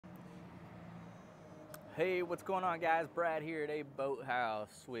Hey, what's going on, guys? Brad here at A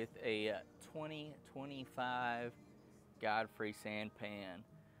Boathouse with a 2025 Godfrey SanPan.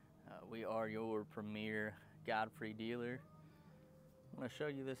 We are your premier Godfrey dealer. I'm going to show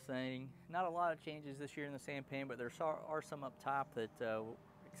you this thing. Not a lot of changes this year in the SanPan, but there are some up top that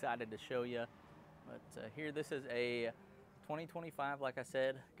excited to show you. But here, this is a 2025, like I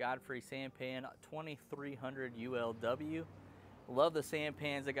said, Godfrey SanPan 2300 ULW. Love the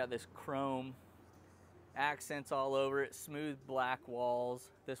SanPans. They got this chrome accents all over it, smooth black walls.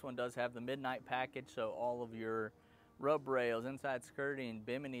 This one does have the midnight package, so all of your rub rails, inside skirting,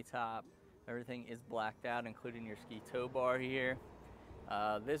 bimini top, everything is blacked out, including your ski tow bar here.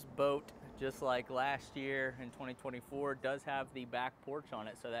 This boat, just like last year in 2024, does have the back porch on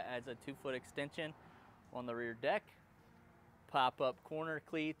it, so that adds a 2-foot extension on the rear deck. Pop-up corner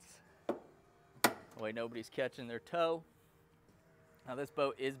cleats, that way nobody's catching their toe. Now, this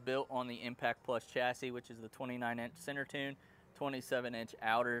boat is built on the iMPACT Plus chassis, which is the 29-inch center tune, 27-inch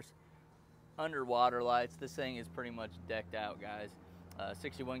outers, underwater lights. This thing is pretty much decked out, guys.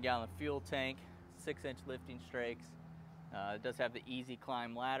 61-gallon fuel tank, 6-inch lifting strakes. It does have the easy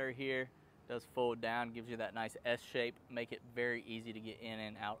climb ladder here. It does fold down, gives you that nice S shape, make it very easy to get in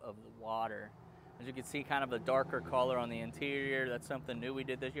and out of the water. As you can see, kind of a darker color on the interior. That's something new we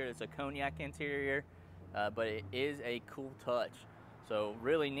did this year. It's a cognac interior, but it is a cool touch. So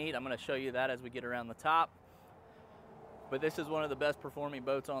really neat. I'm going to show you that as we get around the top. But this is one of the best performing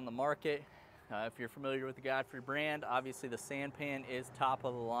boats on the market. If you're familiar with the Godfrey brand, obviously the SanPan is top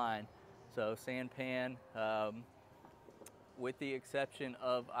of the line. So SanPan, with the exception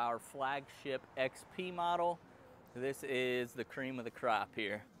of our flagship XP model, this is the cream of the crop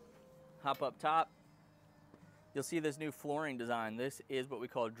here. Hop up top. You'll see this new flooring design. This is what we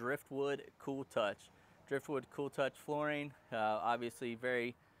call Driftwood Cool Touch. Driftwood Cool Touch flooring, obviously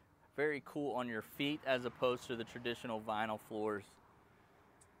very, very cool on your feet as opposed to the traditional vinyl floors.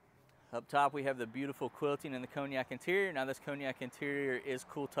 Up top we have the beautiful quilting in the cognac interior. Now this cognac interior is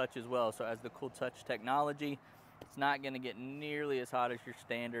Cool Touch as well, so as the Cool Touch technology, it's not going to get nearly as hot as your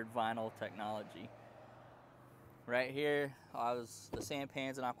standard vinyl technology. Right here, the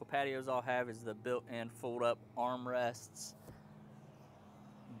SanPans and aqua patios all have is the built-in fold-up armrests,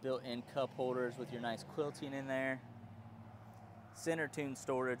 built-in cup holders with your nice quilting in there, center tune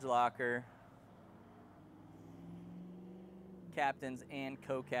storage locker, captain's and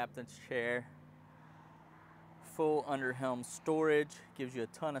co-captain's chair, full underhelm storage, gives you a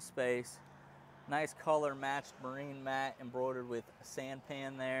ton of space, nice color matched marine mat embroidered with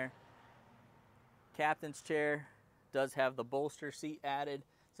SanPan there. Captain's chair does have the bolster seat added,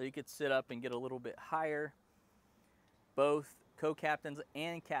 so you could sit up and get a little bit higher. Both co-captain's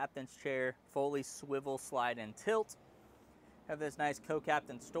and captain's chair fully swivel, slide, and tilt. Have this nice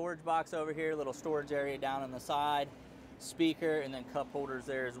co-captain storage box over here, little storage area down on the side, speaker, and then cup holders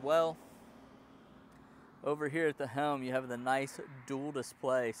there as well. Over here at the helm, you have the nice dual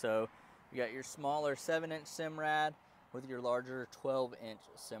display. So you got your smaller 7-inch Simrad with your larger 12-inch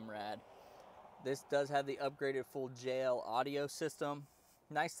Simrad. This does have the upgraded full JL audio system.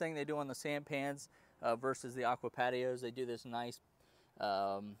 Nice thing they do on the SanPans versus the aqua patios, they do this nice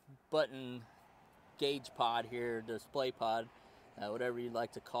button gauge pod here, display pod, whatever you'd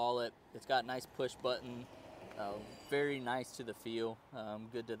like to call it. It's got nice push button, very nice to the feel,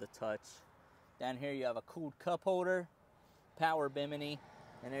 good to the touch. Down here you have a cooled cup holder, power bimini,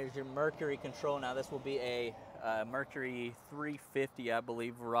 and there's your Mercury control. Now this will be a Mercury 350, I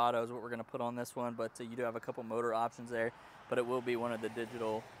believe, Verado is what we're going to put on this one, but you do have a couple motor options there, but it will be one of the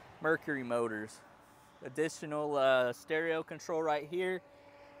digital Mercury motors. Additional stereo control right here.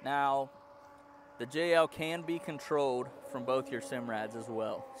 Now the JL can be controlled from both your Simrads as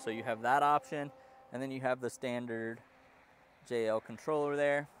well, so you have that option, and then you have the standard JL controller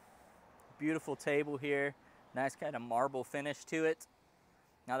there. Beautiful table here, nice kind of marble finish to it.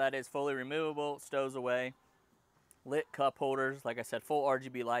 Now that is fully removable, stows away. Lit cup holders, like I said, full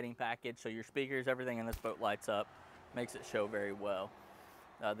RGB lighting package, so your speakers, everything in this boat lights up, makes it show very well.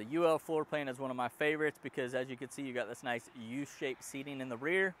 The UL floor plan is one of my favorites because, as you can see, you got this nice U-shaped seating in the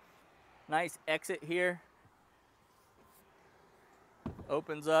rear. Nice exit here.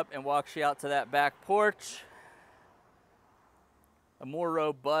 Opens up and walks you out to that back porch. A more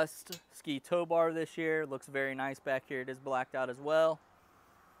robust ski tow bar this year. Looks very nice back here. It is blacked out as well.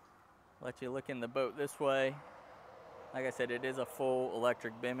 Let you look in the boat this way. Like I said, it is a full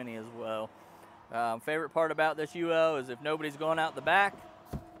electric bimini as well. Favorite part about this UL is if nobody's going out the back,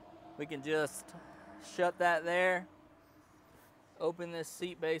 we can just shut that there, open this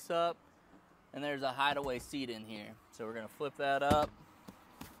seat base up, and there's a hideaway seat in here. So we're gonna flip that up,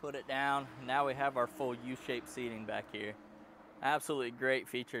 put it down. Now we have our full U-shaped seating back here. Absolutely great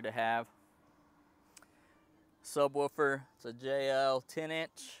feature to have. Subwoofer, it's a JL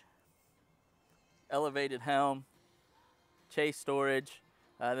 10-inch. Elevated helm, chase storage.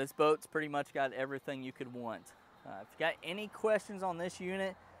 This boat's pretty much got everything you could want. If you got any questions on this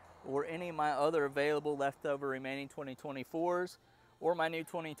unit or any of my other available leftover remaining 2024s or my new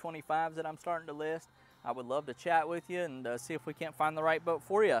 2025s that I'm starting to list, I would love to chat with you and see if we can't find the right boat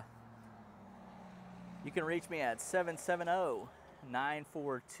for you. You can reach me at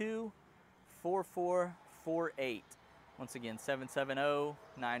 770-942-4448. Once again,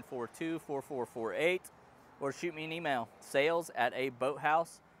 770-942-4448, or shoot me an email,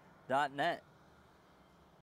 sales@aboathouse.net.